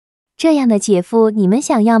这样的姐夫你们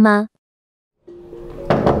想要吗？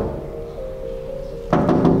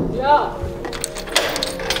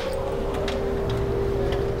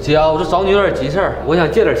姐，我这找你有点急事儿，我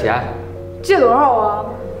想借点钱。借多少啊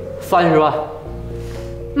？30万。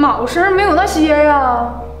嘛事儿没有那些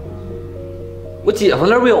呀。我姐夫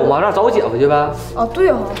那儿不有吗？让找我姐夫去呗。啊，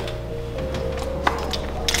对哈。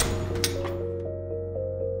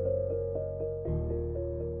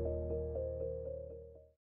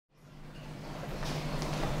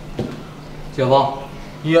姐夫，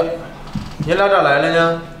呀，你俩咋来了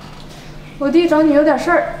呢？我弟找你有点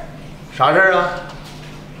事儿。啥事儿啊？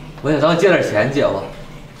我想找你借点钱，姐夫。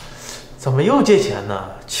怎么又借钱呢？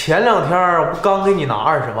前2天我不刚给你拿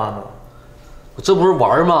20万吗？我这不是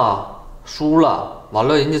玩吗？输了，完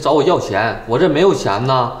了人家找我要钱，我这没有钱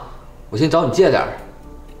呢，我先找你借点。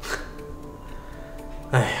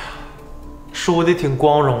哎呀，输的挺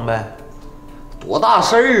光荣呗。多大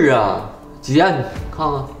事儿啊！姐，你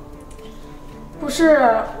看看。不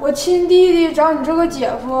是，我亲弟弟找你这个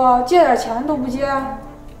姐夫借点钱都不借。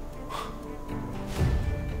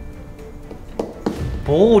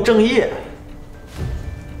不务正业。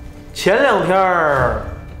前2天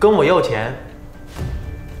跟我要钱，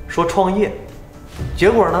说创业，结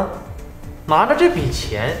果呢，拿着这笔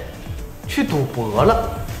钱去赌博了，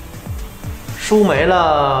输没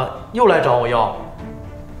了又来找我要。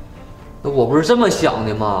那我不是这么想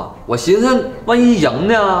的吗？我寻思万一赢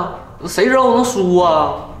呢，谁知道我能输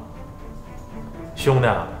啊？兄弟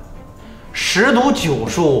，10赌9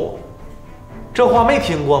输，这话没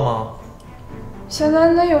听过吗？现在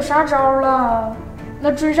那有啥招了？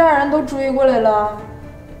那追债人都追过来了，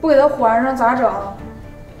不给他还上咋整？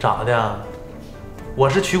咋的？我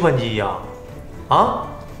是取款机呀？啊，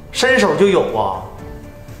伸手就有啊！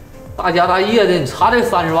大家大业的，你差这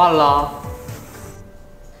30万了？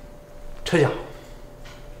这家伙，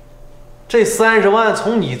这30万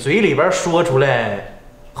从你嘴里边说出来，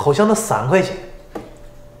好像那3块钱。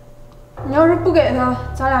你要是不给他，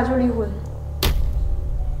咱俩就离婚。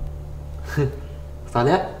哼，咋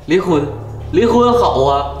的？离婚？离婚好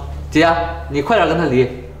啊，姐，你快点跟他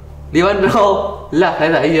离，离完之后你俩还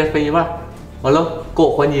在一人分1半，完了给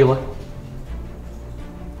我还机会。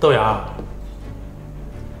豆芽，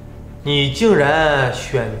你竟然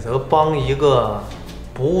选择帮一个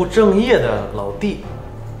不务正业的老弟，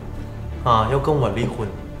啊，要跟我离婚？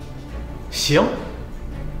行，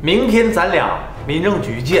明天咱俩民政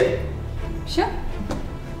局见。行，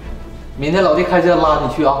明天老弟开车拉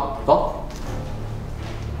你去啊，走。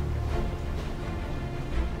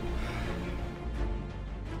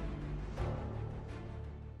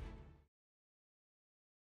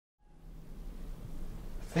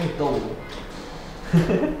真逗。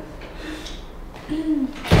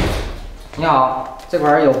你好，这块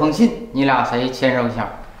儿有封信，你俩谁签收一下？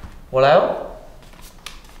我来哦。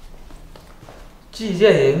寄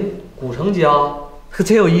件人古城家，可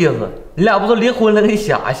真有意思。你俩不都离婚了，给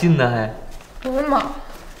啥信呢还？我的妈，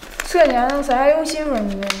这年头谁还用信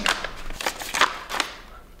封呢？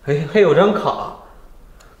还有张卡。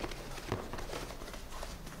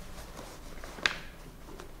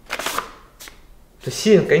这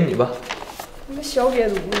信给你吧。你个小瘪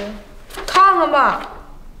犊子，看看吧。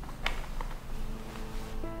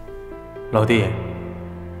老弟，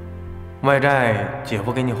外债姐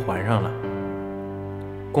夫给你还上了，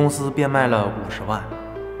公司变卖了50万，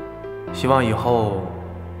希望以后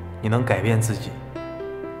你能改变自己，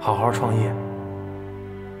好好创业。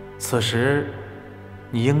此时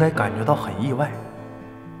你应该感觉到很意外，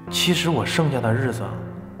其实我剩下的日子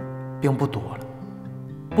并不多了，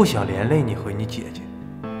不想连累你和你姐姐，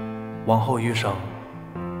往后余生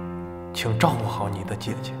请照顾好你的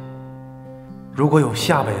姐姐，如果有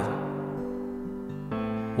下辈子，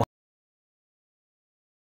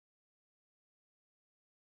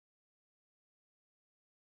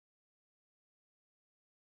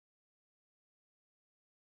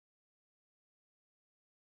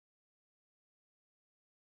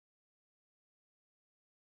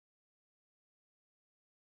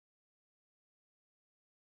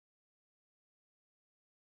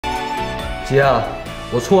姐，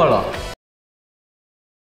我错了，